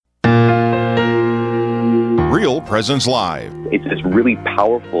Real Presence Live. It's this really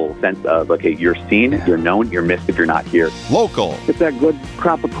powerful sense of, okay, you're seen, you're known, you're missed if you're not here. Local. It's that good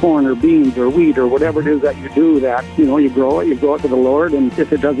crop of corn or beans or wheat or whatever it is that you do that, you grow it to the Lord, and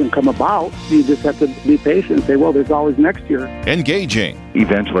if it doesn't come about, you just have to be patient and say, well, there's always next year. Engaging.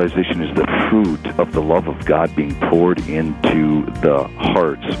 Evangelization is the fruit of the love of God being poured into the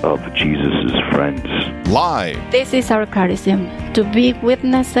hearts of Jesus' friends. Live. This is our charism, to be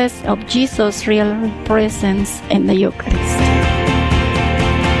witnesses of Jesus' real presence in the Eucharist.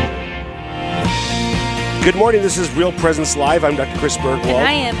 Good morning, this is Real Presence Live. I'm Dr. Chris Bergwald. And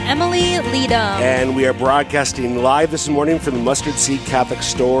I am Emily Leadham. And we are broadcasting live this morning from the Mustard Seed Catholic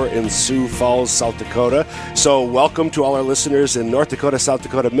Store in Sioux Falls, South Dakota. So welcome to all our listeners in North Dakota, South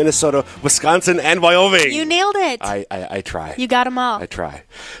Dakota, Minnesota, Wisconsin, and Wyoming. You nailed it. I try. You got them all. I try.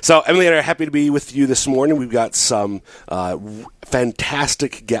 So Emily and I are happy to be with you this morning. We've got some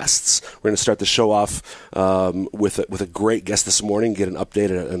fantastic guests. We're going to start the show off with a great guest this morning, get an update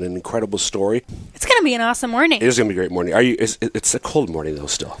and an incredible story. It's going to be an awesome morning. It is going to be a great morning. It's a cold morning, though,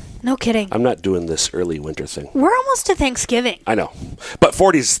 still. No kidding. I'm not doing this early winter thing. We're almost to Thanksgiving. I know. But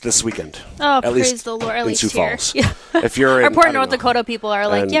 40s this weekend. Oh, praise the Lord. At least Sioux here. Falls. Yeah. If you're our poor North Dakota people are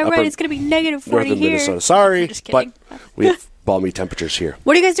like, yeah, right, it's going to be negative 40 northern here. Minnesota. Sorry, just kidding. but we have balmy temperatures here.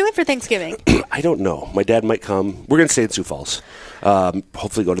 What are you guys doing for Thanksgiving? I don't know. My dad might come. We're going to stay in Sioux Falls.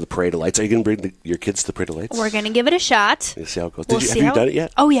 Hopefully go to the Parade of Lights. Are you going to bring your kids to the Parade of Lights? We're going to give it a shot. You see how it goes. We'll have you done it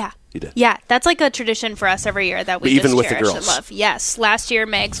yet? Oh, yeah. You did? Yeah, that's like a tradition for us every year that we even just with cherish the girls. and love. Yes. Last year,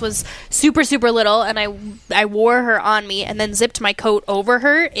 Megs was super, super little, and I wore her on me and then zipped my coat over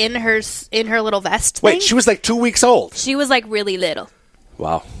her in her little vest thing. Wait, she was like 2 weeks old. She was like really little.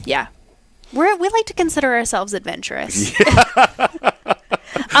 Wow. Yeah. We like to consider ourselves adventurous. Yeah.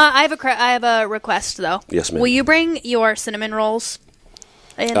 I have a request, though. Yes, ma'am. Will you bring your cinnamon rolls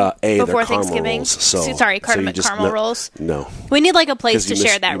in before Thanksgiving? Rolls, cardamom caramel rolls. No. We need like a place to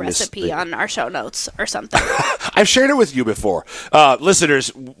share that you missed recipe on our show notes or something. I've shared it with you before. Listeners,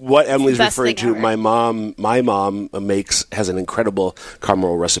 what Emily's referring to, ever. my mom has an incredible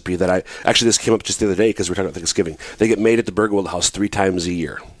caramel roll recipe that this came up just the other day because we're talking about Thanksgiving. They get made at the Bergwald House 3 times a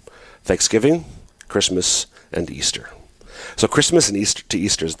year. Thanksgiving, Christmas, and Easter. So Christmas and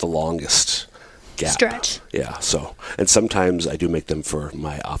Easter is the longest gap. Stretch. Yeah, and sometimes I do make them for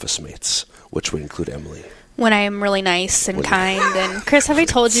my office mates, which would include Emily. When I am really nice and kind. And Chris, have I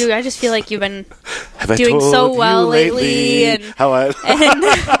told you? I just feel like you've been doing told so well you lately. And you've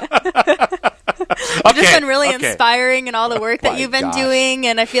just been really inspiring in all the work that you've been doing,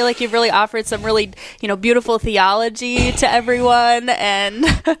 and I feel like you've really offered some really, beautiful theology to everyone. And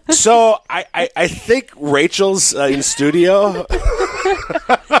so I think Rachel's in studio.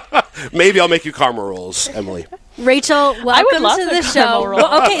 Maybe I'll make you caramel rolls, Emily. Rachel, welcome to the show.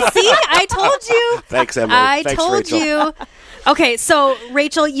 Well, okay, see, I told you. Thanks, Emily. Thanks, told Rachel. you. Okay, so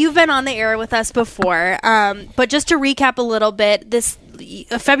Rachel, you've been on the air with us before, but just to recap a little bit, this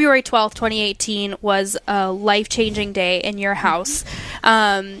February 12th, 2018 was a life-changing day in your house.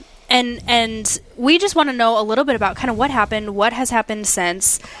 And we just want to know a little bit about kind of what happened, what has happened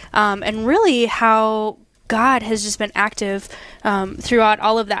since, and really how God has just been active throughout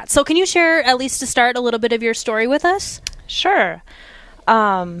all of that. So can you share, at least to start, a little bit of your story with us? Sure.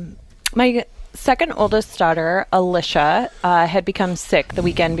 My second oldest daughter, Alicia, had become sick the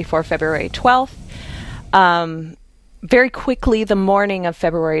weekend before February 12th. Very quickly, the morning of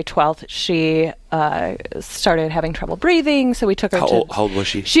February 12th, she started having trouble breathing, so we took her How old was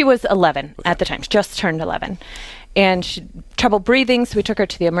she? She was 11 at the time. She just turned 11. And she trouble breathing, so we took her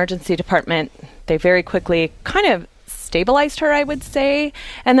to the emergency department. They very quickly kind of stabilized her, I would say.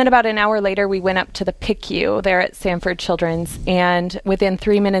 And then about an hour later, we went up to the PICU there at Sanford Children's. And within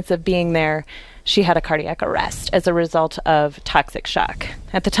 3 minutes of being there, she had a cardiac arrest as a result of toxic shock.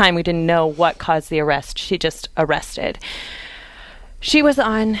 At the time, we didn't know what caused the arrest. She just arrested. She was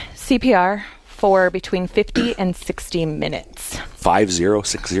on CPR for between 50 and 60 minutes.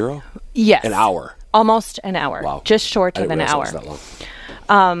 5060? Yes. An hour. Almost an hour. Wow. Just short of an hour. That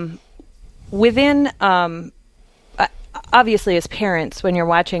long. Within, obviously as parents, when you're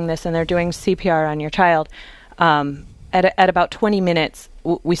watching this and they're doing CPR on your child, at about 20 minutes,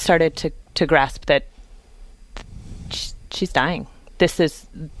 we started to grasp that she's dying.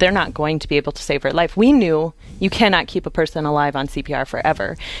 They're not going to be able to save her life. We knew you cannot keep a person alive on CPR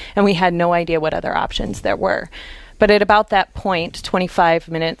forever, and we had no idea what other options there were. But at about that point, 25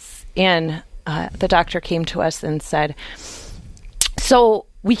 minutes in, the doctor came to us and said, so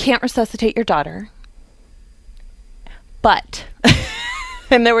we can't resuscitate your daughter, but,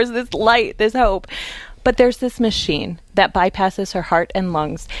 and there was this light, this hope, But there's this machine that bypasses her heart and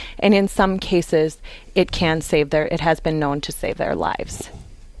lungs, and in some cases, it has been known to save their lives.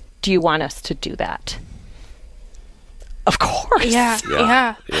 Do you want us to do that? Of course.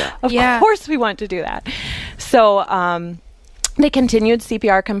 Yeah. Of course we want to do that. So they continued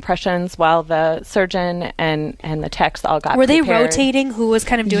CPR compressions while the surgeon and the techs all got Were they prepared. rotating who was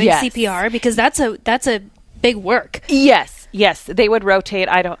kind of doing Yes. CPR? Because that's a big work. Yes, they would rotate.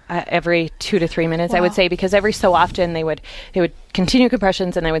 Every 2 to 3 minutes, I would say, because every so often they would continue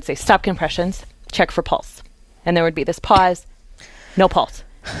compressions and they would say stop compressions, check for pulse, and there would be this pause, no pulse,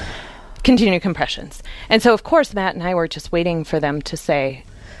 continue compressions, and so of course Matt and I were just waiting for them to say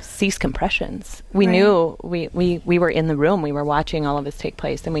cease compressions. We knew we were in the room, we were watching all of this take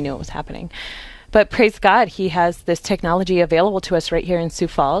place, and we knew it was happening. But praise God, He has this technology available to us right here in Sioux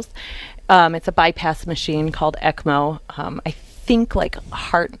Falls. It's a bypass machine called ECMO. I think like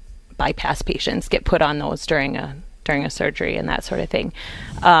heart bypass patients get put on those during a surgery and that sort of thing.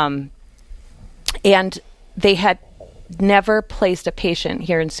 And they had never placed a patient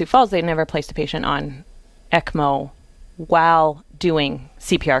here in Sioux Falls. They never placed a patient on ECMO while doing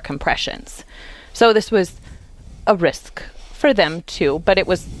CPR compressions. So this was a risk for them too, but it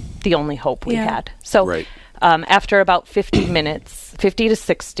was the only hope we had. So after about 50 minutes, 50 to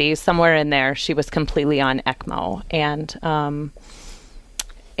 60, somewhere in there, she was completely on ECMO.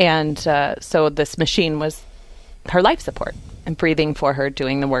 And so this machine was her life support and breathing for her,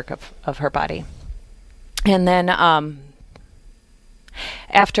 doing the work of her body. And then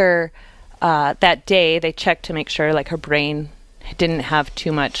after that day, they checked to make sure like her brain didn't have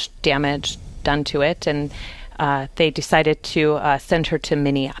too much damage done to it. And they decided to send her to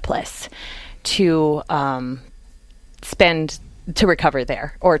Minneapolis to recover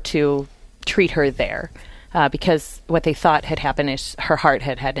there, or to treat her there, because what they thought had happened is her heart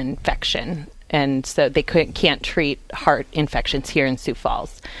had an infection, and so they can't treat heart infections here in Sioux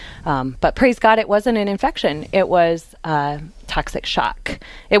Falls. But praise God, it wasn't an infection; it was toxic shock.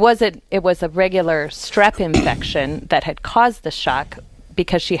 It was a regular strep infection that had caused the shock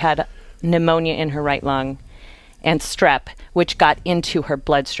because she had pneumonia in her right lung and strep, which got into her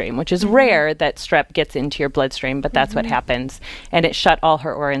bloodstream, which is rare that strep gets into your bloodstream, but that's what happens. And it shut all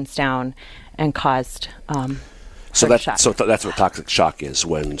her organs down and caused that's what toxic shock is,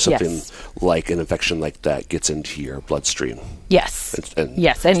 when something like an infection like that gets into your bloodstream. Yes. And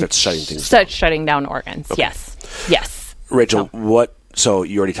starts shutting things down. Shutting down organs. Okay. Yes. Rachel, so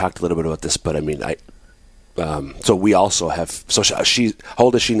you already talked a little bit about this, but I mean, so we also have, she, how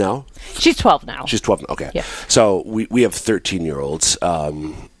old is she now? She's 12 now. She's 12. Okay. Yeah. So we have 13-year-olds,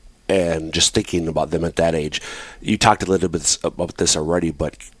 and just thinking about them at that age, you talked a little bit about this already,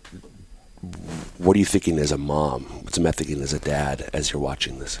 but what are you thinking as a mom? What's Matt thinking as a dad as you're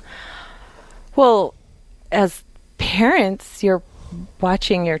watching this? Well, as parents, you're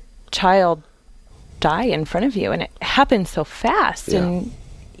watching your child die in front of you, and it happens so fast, and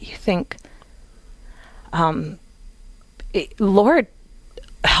you think, Lord,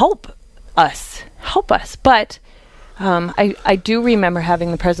 help us. But I do remember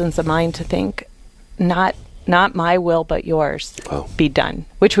having the presence of mind to think, not my will, but yours be done,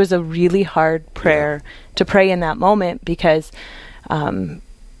 which was a really hard prayer to pray in that moment, because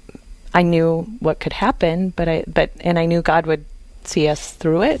I knew what could happen, but I knew God would see us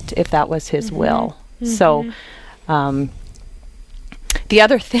through it if that was His will. So, the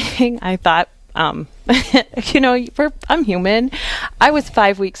other thing I thought, I'm human. I was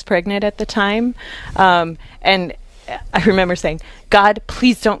 5 weeks pregnant at the time. And I remember saying, God,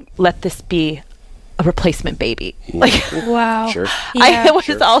 please don't let this be a replacement baby. Like, wow. Sure. It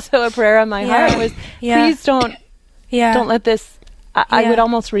was also a prayer on my heart. It was, please don't let this, I would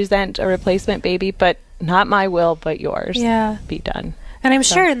almost resent a replacement baby, but not my will, but yours be done. And I'm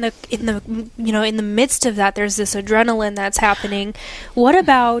sure in the midst of that, there's this adrenaline that's happening. What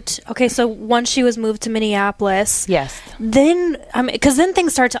about, so once she was moved to Minneapolis, then, because then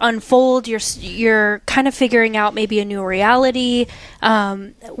things start to unfold. You're kind of figuring out maybe a new reality.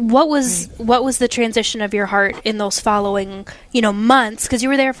 What was the transition of your heart in those following, months? Because you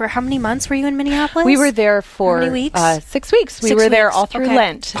were there for how many months? Were you in Minneapolis? We were there for how many weeks? 6 weeks. We were there all through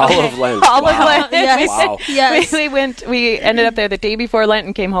Lent. All of Lent. All of Lent. Yes. Wow. Yes. We ended up there the day before Lent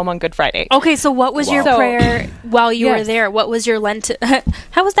and came home on Good Friday. Okay, so what was your prayer while you were there? What was your Lent?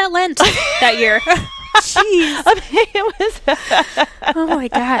 How was that Lent that year? Jeez. It was. Oh my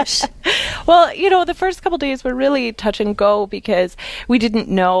gosh. Well, the first couple days were really touch and go because we didn't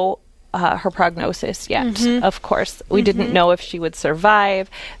know her prognosis yet. Of course, we didn't know if she would survive.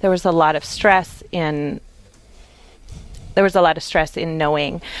 There was a lot of stress in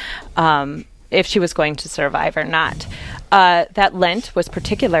knowing. if she was going to survive or not. That Lent was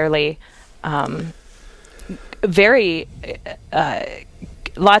particularly very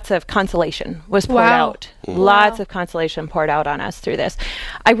lots of consolation was poured out. Lots of consolation poured out on us through this.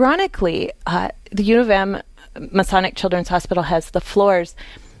 Ironically, the U of M Masonic Children's Hospital has the floors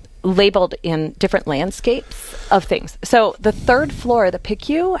labeled in different landscapes of things. So the third floor, the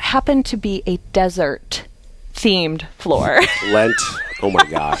PICU, happened to be a desert themed floor. Lent. Oh my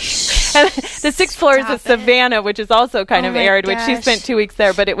gosh. And the sixth floor is a savanna, which is also kind of arid, which she spent 2 weeks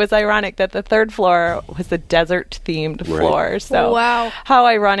there. But it was ironic that the third floor was a desert themed floor. So how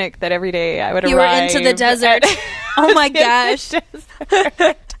ironic that every day I would arrive. You were into the desert. Oh my gosh.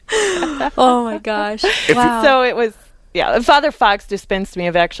 Oh my gosh. Wow. So it was. Yeah, Father Fox dispensed me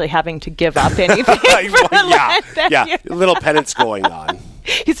of actually having to give up anything. Yeah, little penance going on.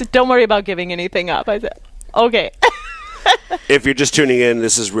 He said, "Don't worry about giving anything up." I said, "Okay." If you're just tuning in,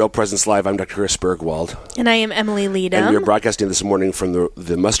 this is Real Presence Live. I'm Dr. Chris Bergwald. And I am Emily Leadham. And we're broadcasting this morning from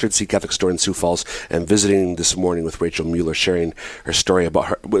the Mustard Seed Catholic Store in Sioux Falls and visiting this morning with Rachel Mueller, sharing her story about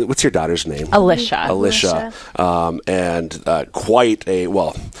her. What's your daughter's name? Alicia. And quite a,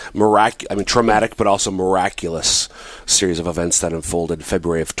 traumatic but also miraculous series of events that unfolded in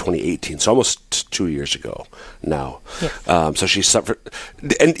February of 2018. So almost 2 years ago now. Yes. So she suffered,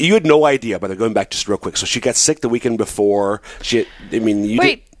 and you had no idea, by the going back just real quick. So she got sick the weekend before. You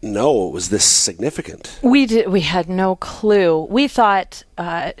didn't know it was this significant. We had no clue. We thought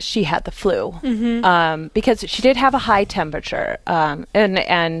she had the flu because she did have a high temperature,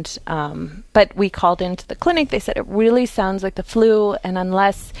 but we called into the clinic. They said it really sounds like the flu, and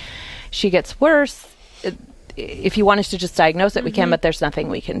unless she gets worse, if you want us to just diagnose it, we can, but there's nothing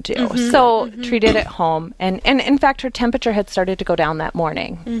we can do. So treated at home. And in fact, her temperature had started to go down that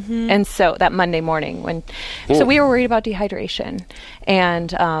morning. And so that Monday morning so we were worried about dehydration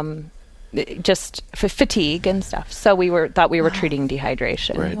and just fatigue and stuff. So thought we were treating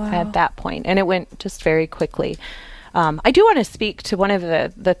dehydration at that point. And it went just very quickly. I do want to speak to one of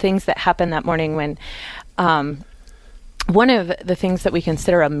the things that happened that morning when one of the things that we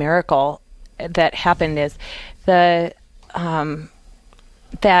consider a miracle that happened is that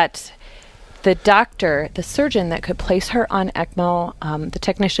the doctor, the surgeon that could place her on ECMO, the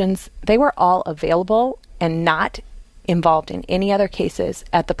technicians, they were all available and not involved in any other cases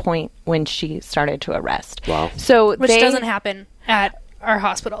at the point when she started to arrest. Wow. So which doesn't happen at our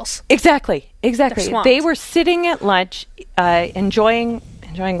hospitals. Exactly. They were sitting at lunch, enjoying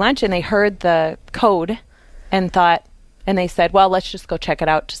lunch, and they heard the code and thought, and they said, well, let's just go check it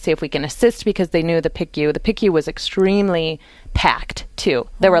out to see if we can assist, because they knew the PICU was extremely packed, too.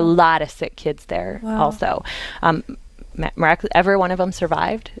 There were a lot of sick kids there also. Every one of them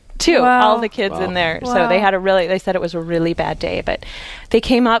survived, too. All the kids in there. So they said it was a really bad day. But they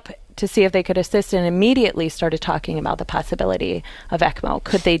came up to see if they could assist and immediately started talking about the possibility of ECMO.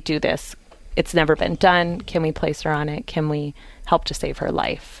 Could they do this? It's never been done. Can we place her on it? Can we help to save her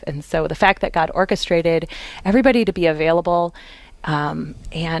life? And so the fact that God orchestrated everybody to be available,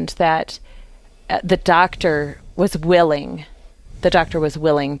 and that the doctor was willing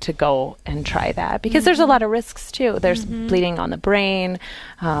to go and try that, because there's a lot of risks too. There's bleeding on the brain.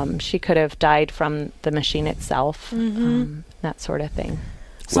 She could have died from the machine itself, that sort of thing.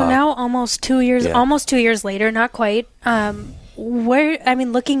 So now almost 2 years later, not quite,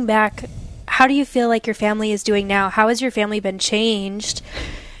 looking back, how do you feel like your family is doing now? How has your family been changed?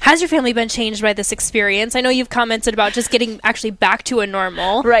 Has your family been changed by this experience? I know you've commented about just getting actually back to a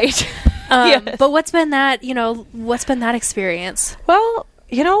normal. Right. Yes. But what's been that experience? Well,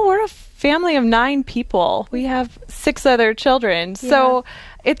 we're a family of 9 people. We have 6 other children. Yeah. So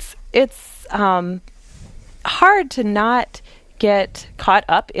it's hard to not get caught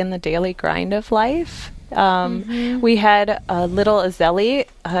up in the daily grind of life. We had a little Azeli,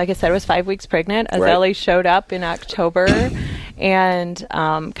 like I said, was 5 weeks pregnant. Azeli showed up in October and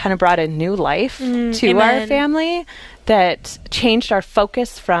kind of brought a new life to our family that changed our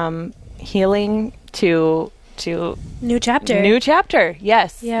focus from healing to new chapter.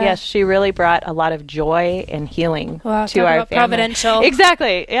 Yes. Yeah. Yes. She really brought a lot of joy and healing to our family. Providential.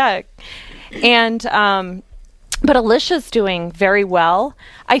 Exactly. Yeah. And, but Alicia's doing very well.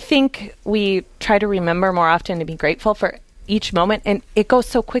 I think we try to remember more often to be grateful for each moment, and it goes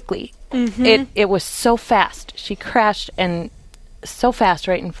so quickly. It was so fast. She crashed, and so fast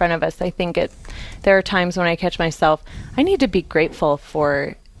right in front of us. I think there are times when I catch myself, I need to be grateful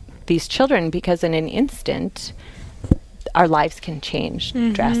for these children, because in an instant, our lives can change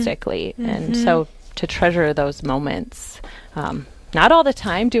drastically. And so to treasure those moments, not all the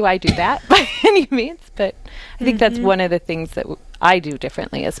time do I do that by any means, but I think that's one of the things that I do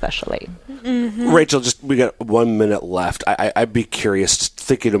differently, especially. Rachel, we got 1 minute left. I'd be curious,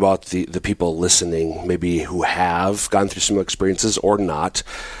 thinking about the people listening, maybe who have gone through similar experiences or not.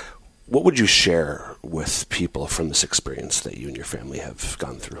 What would you share with people from this experience that you and your family have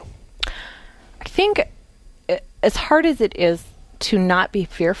gone through? I think as hard as it is to not be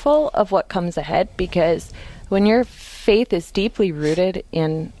fearful of what comes ahead, because when your faith is deeply rooted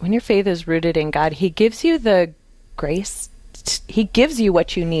in God, He gives you the grace. He gives you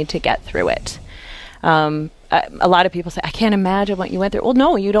what you need to get through it. A lot of people say, I can't imagine what you went through. Well,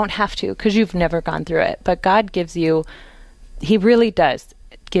 no, you don't have to, because you've never gone through it. But God gives you, He really does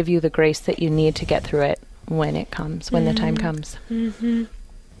give you the grace that you need to get through it when it comes, when the time comes. And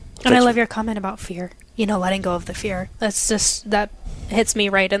I love your comment about fear. Letting go of the fear. That's just, that hits me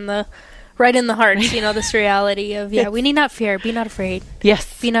right in the heart. This reality of, we need not fear. Be not afraid.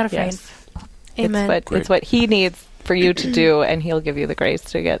 Yes. Be not afraid. Yes. Amen. It's what He needs for you to do, and He'll give you the grace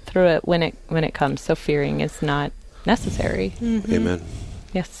to get through it when it comes. So fearing is not necessary. Amen.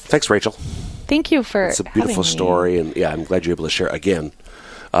 Yes. Thanks, Rachel. Thank you for It's a beautiful having me. story, and I'm glad you're able to share it again.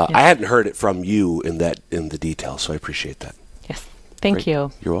 I hadn't heard it from you in the detail, so I appreciate that. Yes. Thank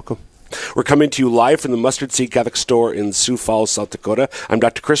you. You're welcome. We're coming to you live from the Mustard Seed Catholic Store in Sioux Falls, South Dakota. I'm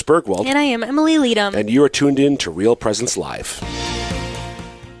Dr. Chris Bergwald. And I am Emily Leadham. And you are tuned in to Real Presence Live.